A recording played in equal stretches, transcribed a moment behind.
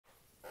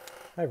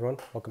Hi everyone,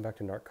 welcome back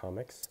to Narc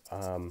Comics.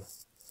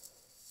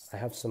 I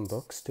have some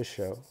books to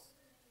show.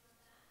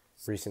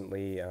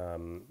 Recently,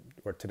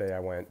 or today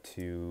I went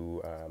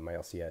to my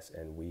LCS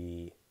and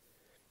we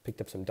picked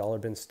up some dollar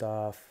bin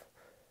stuff.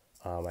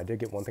 I did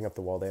get one thing off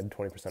the wall, they had a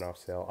 20% off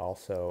sale.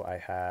 Also, I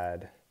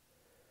had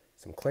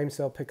some claim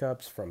sale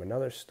pickups from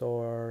another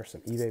store,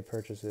 some eBay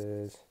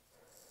purchases,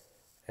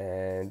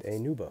 and a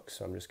new book.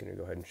 So I'm just going to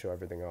go ahead and show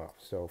everything off.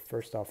 So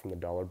first off from the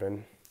dollar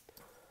bin,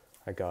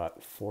 I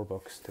got 4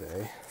 books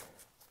today.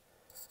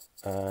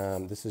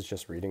 This is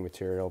just reading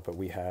material, but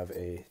we have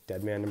a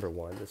Dead Man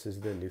 #1. This is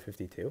the New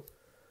 52.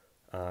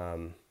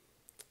 I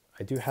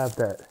do have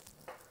that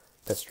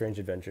Strange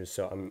Adventures,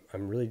 so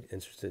I'm really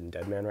interested in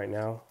Dead Man right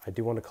now. I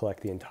do want to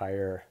collect the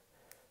entire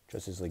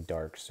Justice League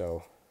Dark,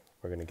 so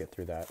we're going to get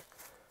through that.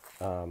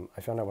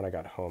 I found out when I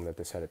got home that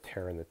this had a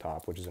tear in the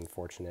top, which is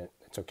unfortunate.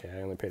 It's okay,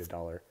 I only paid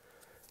 $1.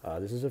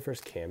 This is the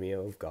first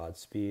cameo of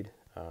Godspeed.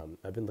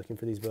 I've been looking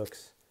for these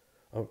books.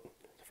 Oh,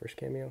 the first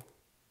cameo?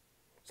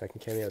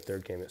 Second cameo,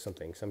 third cameo,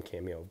 some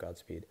cameo of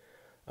Godspeed.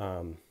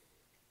 I've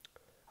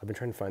been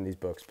trying to find these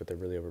books, but they're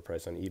really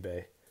overpriced on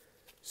eBay.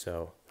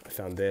 So I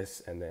found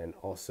this, and then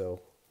also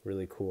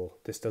really cool.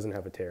 This doesn't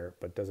have a tear,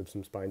 but does have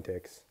some spine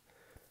ticks.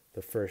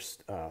 The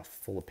first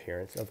full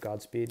appearance of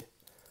Godspeed.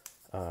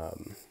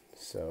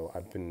 So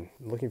I've been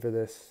looking for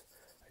this.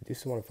 I do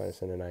still want to find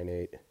this in a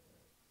 9.8.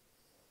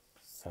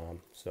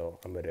 So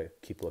I'm going to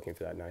keep looking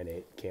for that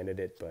 9.8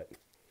 candidate, but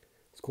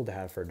it's cool to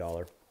have for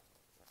 $1.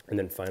 And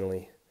then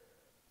finally,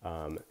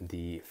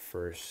 the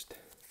first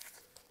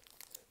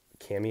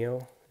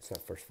cameo, it's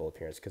not first full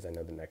appearance because I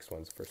know the next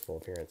one's first full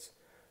appearance,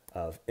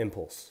 of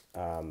Impulse.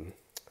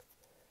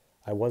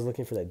 I was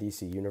looking for that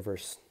DC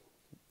Universe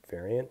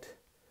variant,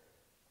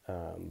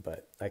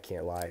 but I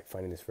can't lie,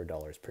 finding this for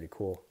 $1 is pretty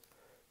cool.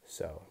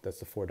 So that's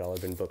the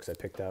 $4 bin books I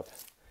picked up.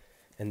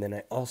 And then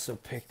I also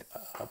picked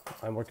up,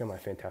 I'm working on my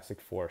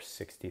Fantastic Four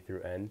 60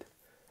 through end.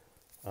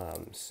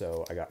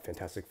 So I got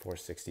Fantastic Four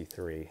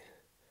 63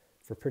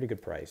 for a pretty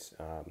good price.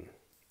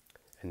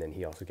 And then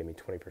he also gave me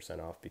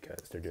 20% off because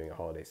they're doing a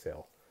holiday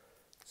sale.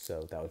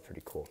 So that was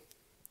pretty cool.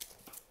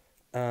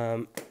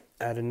 At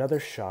another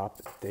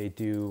shop, they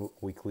do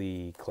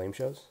weekly claim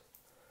shows.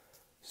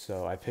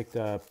 So I picked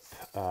up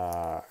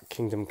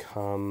Kingdom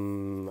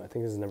Come, I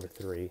think this is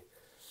 #3.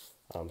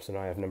 So now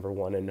I have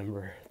 #1 and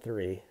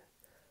 #3.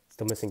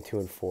 Still missing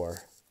 2 and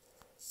 4.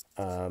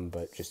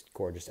 But just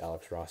gorgeous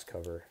Alex Ross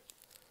cover.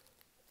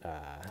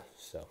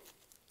 So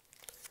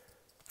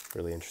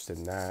really interested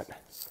in that.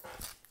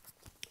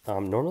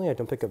 Normally I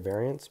don't pick up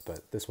variants,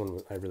 but this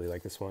one, I really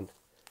like this one.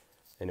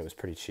 And it was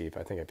pretty cheap.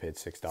 I think I paid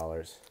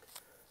 $6.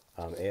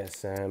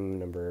 ASM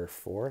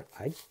 #4.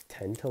 I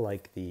tend to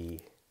like the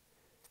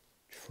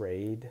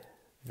trade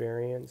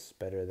variants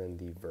better than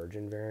the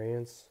Virgin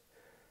variants.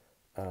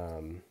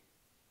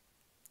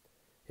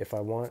 If I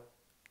want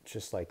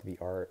just like the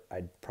art,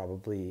 I'd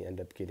probably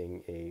end up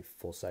getting a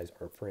full-size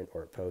art print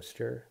or a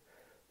poster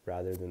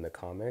rather than the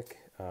comic.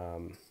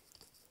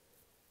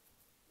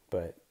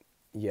 But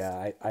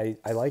yeah, I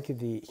like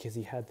the, because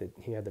he had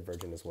the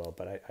Virgin as well,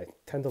 but I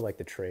tend to like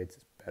the trades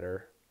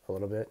better a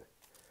little bit.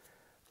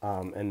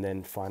 And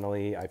then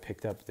finally I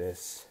picked up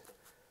this.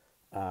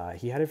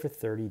 He had it for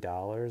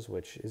 $30,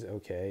 which is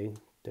okay.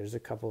 There's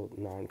a couple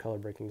non-color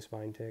breaking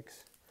spine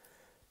ticks,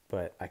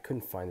 but I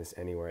couldn't find this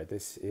anywhere.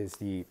 This is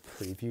the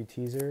preview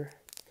teaser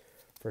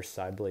for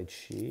Cyblade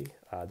She.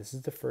 This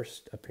is the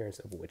first appearance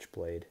of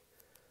Witchblade.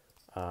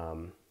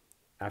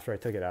 After I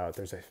took it out,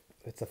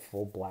 it's a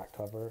full black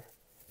cover.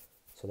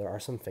 So there are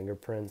some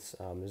fingerprints.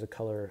 There's a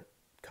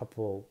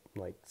couple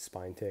like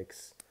spine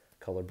ticks,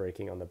 color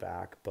breaking on the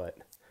back, but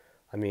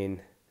I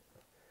mean,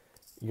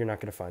 you're not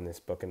gonna find this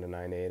book in the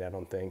 9.8, I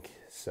don't think.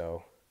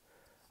 So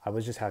I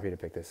was just happy to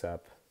pick this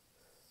up.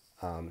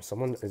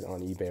 Someone is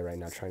on eBay right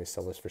now trying to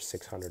sell this for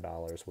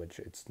 $600, which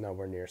it's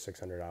nowhere near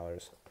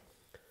 $600.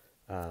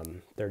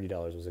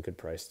 $30 was a good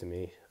price to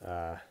me.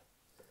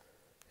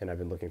 And I've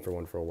been looking for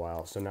one for a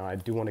while. So now I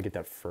do want to get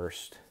that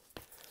first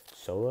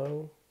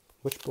solo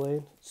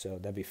Witchblade, so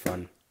that'd be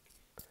fun.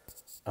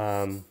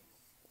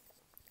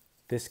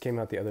 This came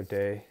out the other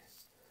day.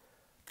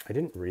 I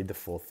didn't read the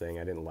full thing.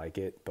 I didn't like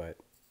it, but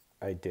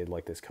I did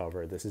like this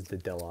cover. This is the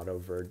Delato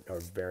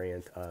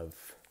variant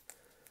of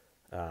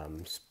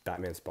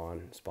Batman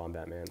Spawn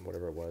Batman,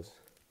 whatever it was.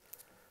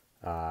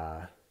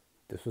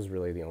 This was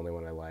really the only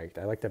one I liked.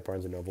 I liked that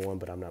Barnes & Noble one,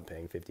 but I'm not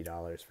paying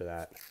 $50 for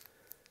that.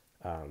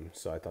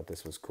 So I thought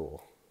this was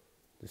cool.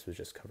 This was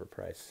just cover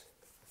price.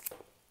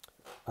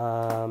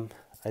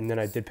 And then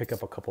I did pick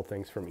up a couple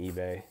things from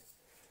eBay.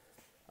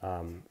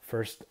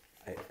 First,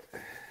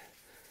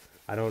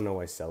 I don't know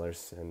why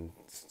sellers and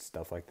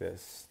stuff like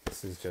this.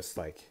 This is just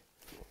like,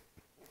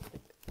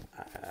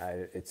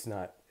 it's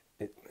not,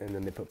 and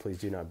then they put please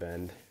do not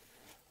bend.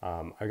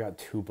 I got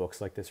 2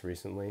 books like this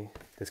recently.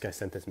 This guy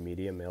sent this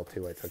media mail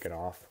too. I took it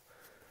off,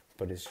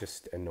 but it's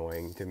just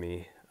annoying to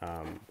me.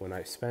 When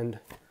I spend,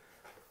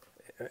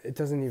 it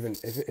doesn't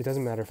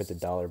matter if it's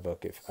 $1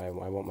 book. If I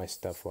want my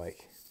stuff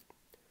like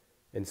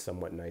in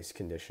somewhat nice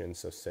condition,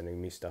 so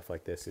sending me stuff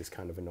like this is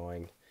kind of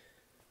annoying.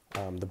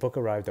 The book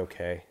arrived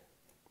okay,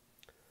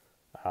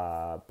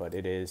 but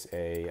it is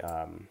a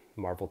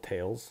Marvel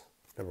Tales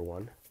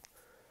 #1.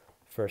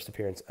 First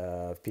appearance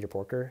of Peter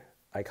Porker.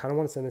 I kind of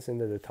want to send this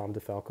into the Tom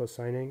DeFalco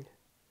signing.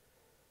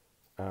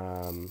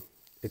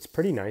 It's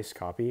pretty nice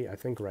copy. I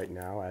think right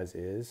now, as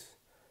is,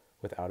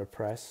 without a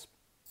press,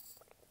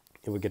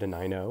 it would get a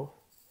 9.0.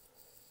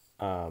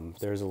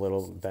 There's a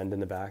little bend in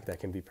the back that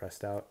can be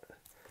pressed out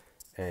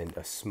and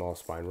a small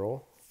spine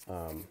roll.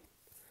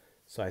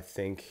 So I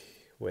think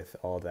with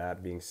all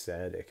that being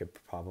said, it could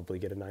probably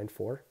get a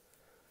 9.4,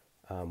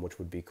 which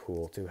would be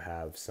cool to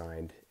have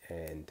signed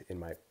and in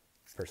my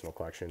personal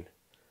collection.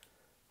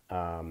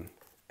 And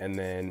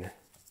then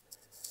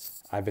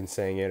I've been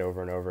saying it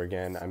over and over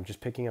again, I'm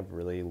just picking up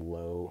really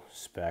low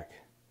spec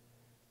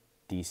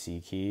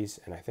DC keys,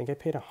 and I think I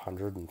paid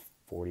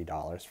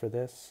 $140 for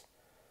this,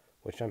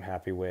 which I'm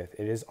happy with.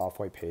 It is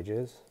Off-White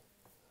Pages,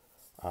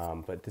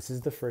 but this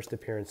is the first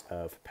appearance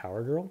of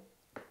Power Girl.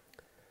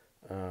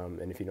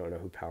 And if you don't know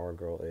who Power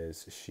Girl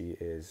is, she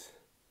is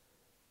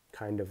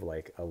kind of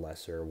like a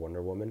lesser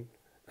Wonder Woman.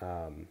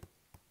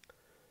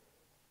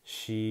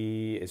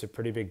 She is a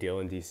pretty big deal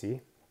in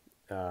DC,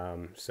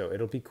 so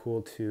it'll be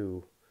cool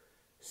to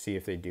see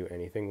if they do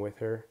anything with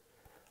her.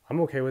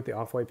 I'm okay with the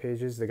Off-White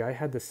Pages. The guy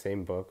had the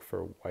same book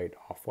for White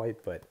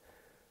Off-White, but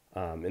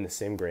in the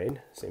same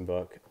grade, same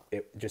book.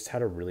 It just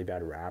had a really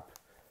bad rap.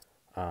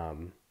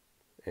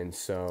 And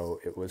so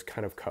it was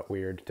kind of cut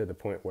weird to the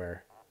point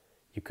where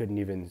you couldn't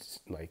even,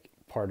 like,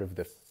 part of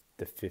the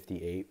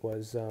 58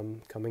 was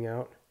coming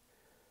out.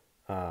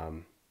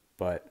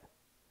 But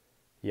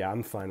yeah,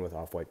 I'm fine with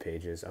Off-White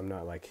Pages. I'm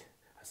not like,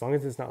 as long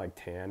as it's not like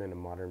tan in a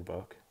modern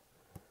book,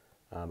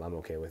 I'm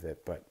okay with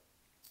it. But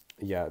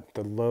yeah,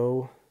 the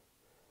low,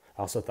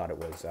 I also thought it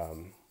was,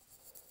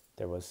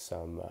 there was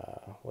some,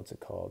 what's it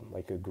called?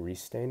 Like a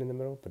grease stain in the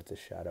middle, but it's a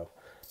shadow.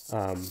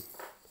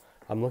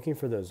 I'm looking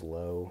for those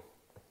low,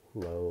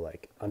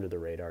 like under the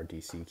radar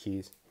DC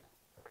keys.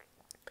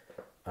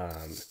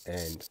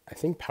 And I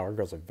think Power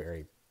Girl's a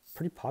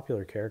pretty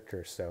popular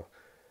character. So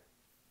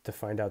to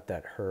find out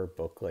that her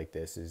book like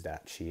this is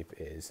that cheap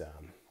is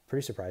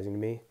pretty surprising to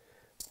me.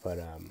 But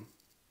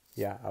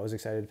yeah, I was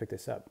excited to pick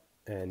this up,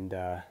 and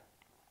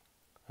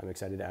I'm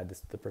excited to add this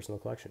to the personal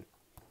collection.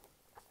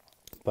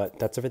 But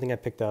that's everything I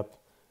picked up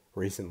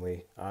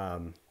recently.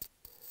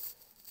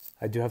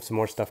 I do have some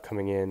more stuff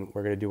coming in.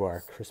 We're going to do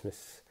our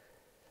Christmas,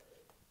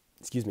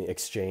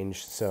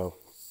 exchange. So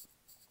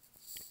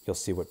you'll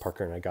see what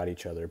Parker and I got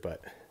each other,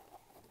 but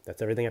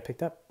that's everything I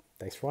picked up.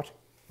 Thanks for watching.